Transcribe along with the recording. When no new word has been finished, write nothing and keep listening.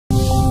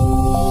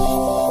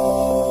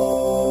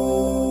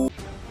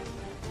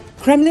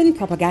Kremlin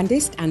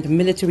propagandist and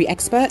military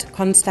expert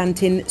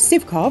Konstantin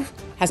Sivkov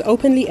has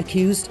openly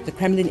accused the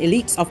Kremlin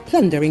elites of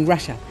plundering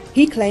Russia.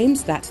 He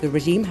claims that the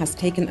regime has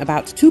taken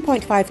about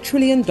 $2.5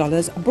 trillion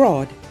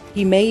abroad.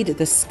 He made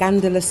the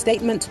scandalous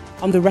statement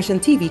on the Russian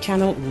TV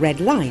channel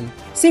Red Line.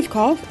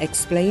 Sivkov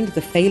explained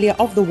the failure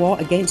of the war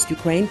against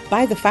Ukraine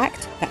by the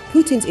fact that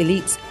Putin's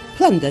elites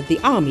plundered the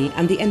army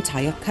and the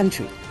entire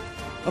country.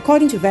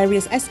 According to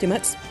various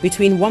estimates,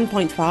 between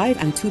 $1.5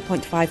 and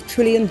 $2.5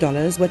 trillion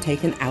were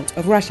taken out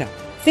of Russia.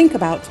 Think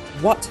about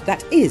what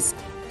that is.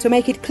 To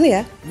make it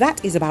clear,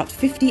 that is about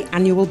 50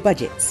 annual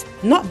budgets.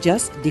 Not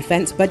just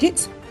defense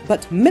budgets,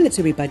 but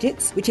military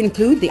budgets, which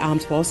include the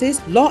armed forces,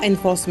 law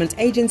enforcement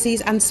agencies,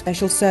 and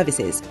special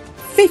services.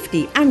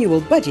 50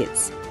 annual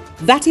budgets.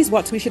 That is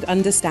what we should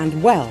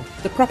understand well,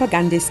 the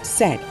propagandist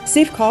said.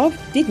 Sivkov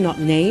did not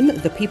name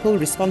the people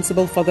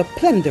responsible for the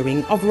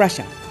plundering of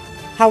Russia.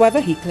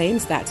 However, he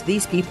claims that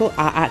these people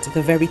are at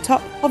the very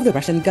top of the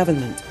Russian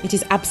government. It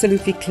is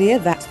absolutely clear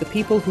that the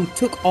people who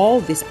took all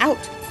this out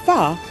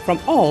far from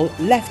all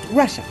left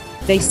Russia.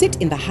 They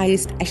sit in the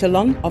highest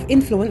echelon of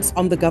influence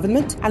on the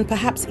government and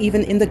perhaps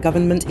even in the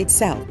government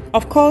itself.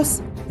 Of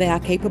course, they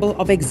are capable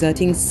of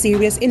exerting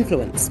serious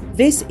influence.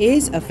 This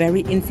is a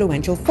very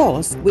influential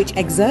force which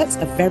exerts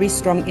a very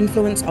strong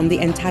influence on the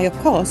entire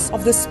course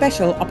of the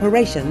special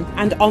operation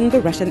and on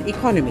the Russian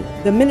economy,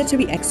 the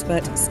military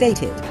expert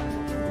stated.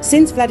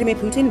 Since Vladimir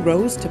Putin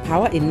rose to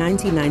power in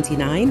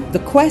 1999, the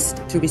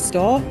quest to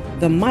restore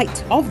the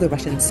might of the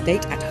Russian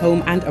state at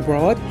home and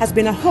abroad has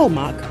been a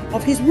hallmark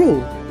of his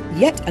rule.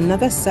 Yet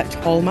another such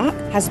hallmark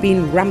has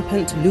been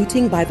rampant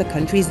looting by the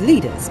country's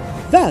leaders.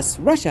 Thus,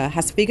 Russia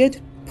has figured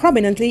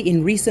prominently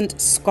in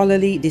recent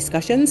scholarly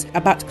discussions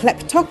about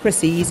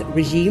kleptocracies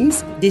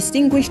regimes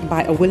distinguished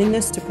by a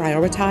willingness to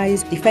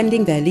prioritize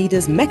defending their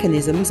leaders'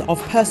 mechanisms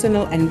of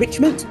personal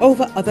enrichment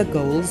over other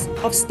goals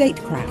of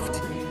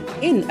statecraft.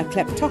 In a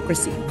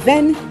kleptocracy,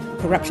 then,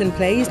 corruption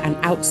plays an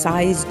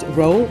outsized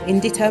role in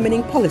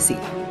determining policy.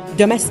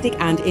 Domestic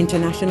and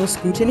international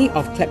scrutiny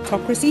of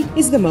kleptocracy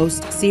is the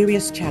most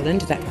serious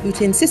challenge that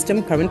Putin's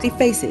system currently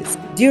faces.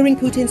 During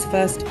Putin's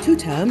first 2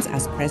 terms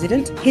as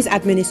president, his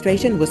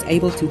administration was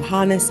able to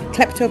harness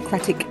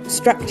kleptocratic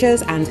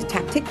structures and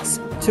tactics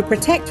to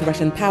protect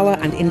Russian power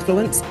and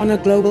influence on a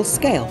global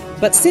scale.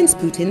 But since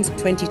Putin's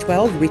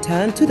 2012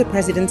 return to the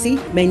presidency,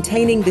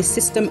 maintaining this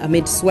system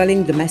amid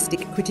swelling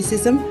domestic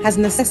criticism has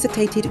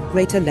necessitated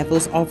greater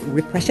levels of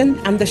repression,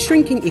 and the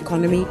shrinking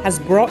economy has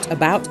brought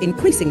about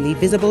increasingly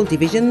visible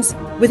divisions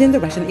within the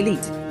Russian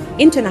elite.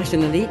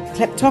 Internationally,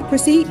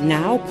 kleptocracy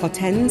now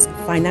portends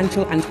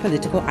financial and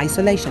political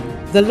isolation.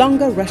 The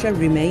longer Russia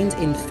remains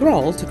in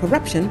thrall to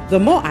corruption, the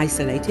more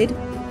isolated,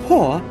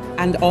 poor,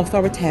 and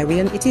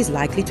authoritarian it is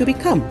likely to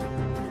become.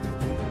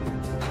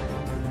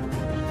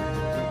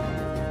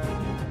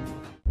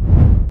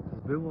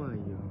 Збивай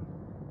його.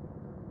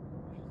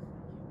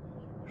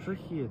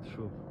 Шахет,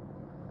 що?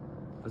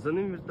 А за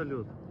ним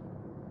вертольот.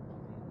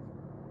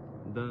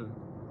 Да.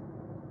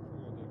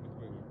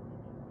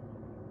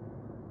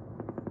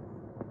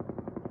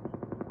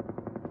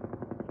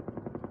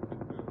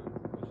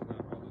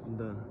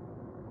 Да.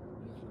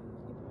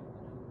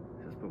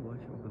 Зараз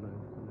побачимо, куди він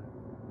впаде.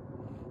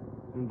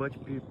 Він, бач,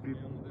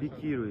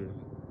 пікірує.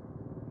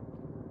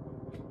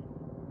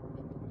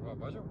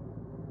 Бачив?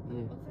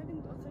 Ні.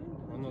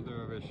 Воно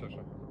диви весь ще.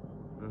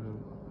 Ага.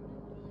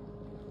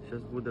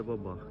 Зараз буде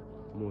бабах.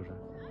 Може.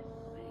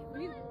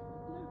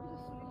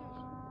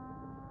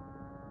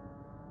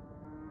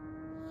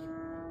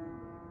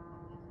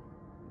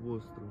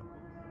 Востро.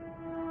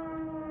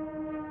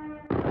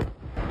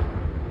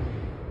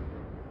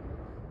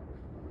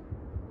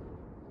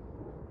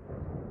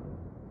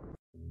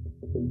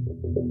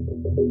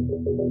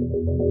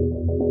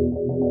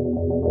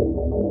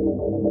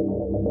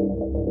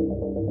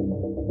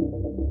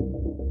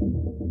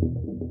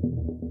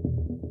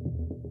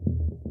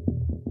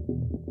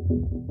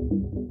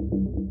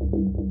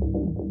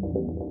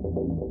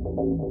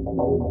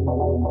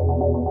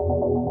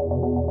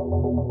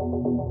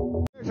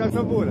 Сейчас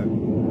все буде.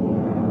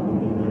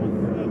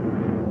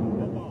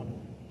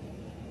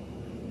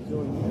 Все,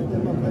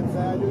 їдемо,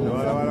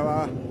 прицелюється.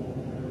 Давай.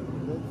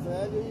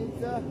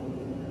 Прицелюється.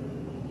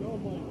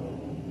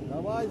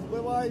 Давай,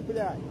 збивай,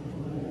 блядь.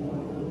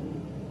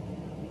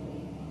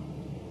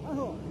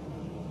 Аго.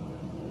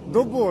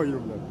 До бою,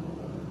 блядь.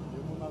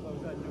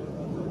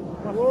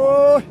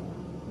 Ой.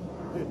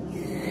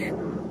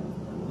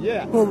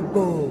 Є.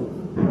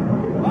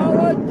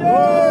 Молодець!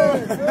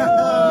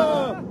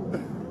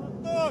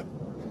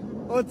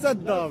 Оце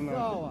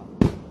давно.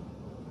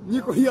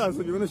 Ніхуя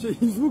собі, воно ще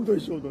й звук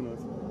дійшов до нас.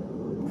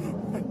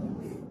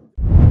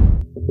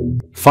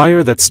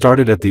 Fire that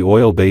started at the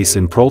oil base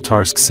in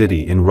Proltarsk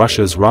city in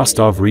Russia's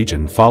Rostov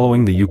region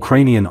following the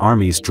Ukrainian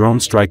army's drone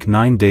strike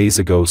 9 days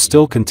ago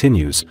still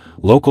continues,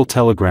 local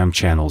telegram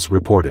channels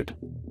reported.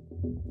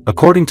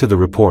 According to the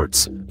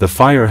reports, the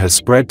fire has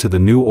spread to the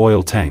new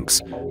oil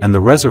tanks, and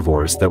the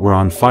reservoirs that were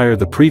on fire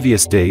the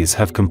previous days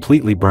have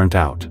completely burnt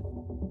out.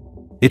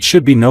 It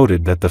should be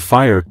noted that the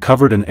fire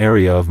covered an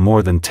area of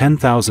more than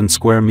 10,000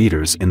 square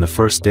meters in the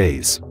first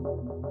days.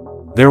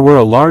 There were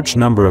a large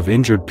number of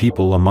injured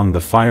people among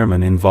the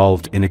firemen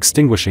involved in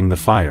extinguishing the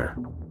fire.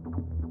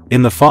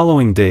 In the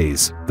following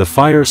days, the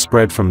fire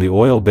spread from the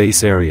oil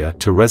base area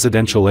to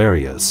residential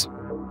areas.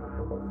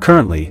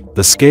 Currently,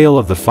 the scale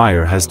of the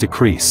fire has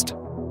decreased.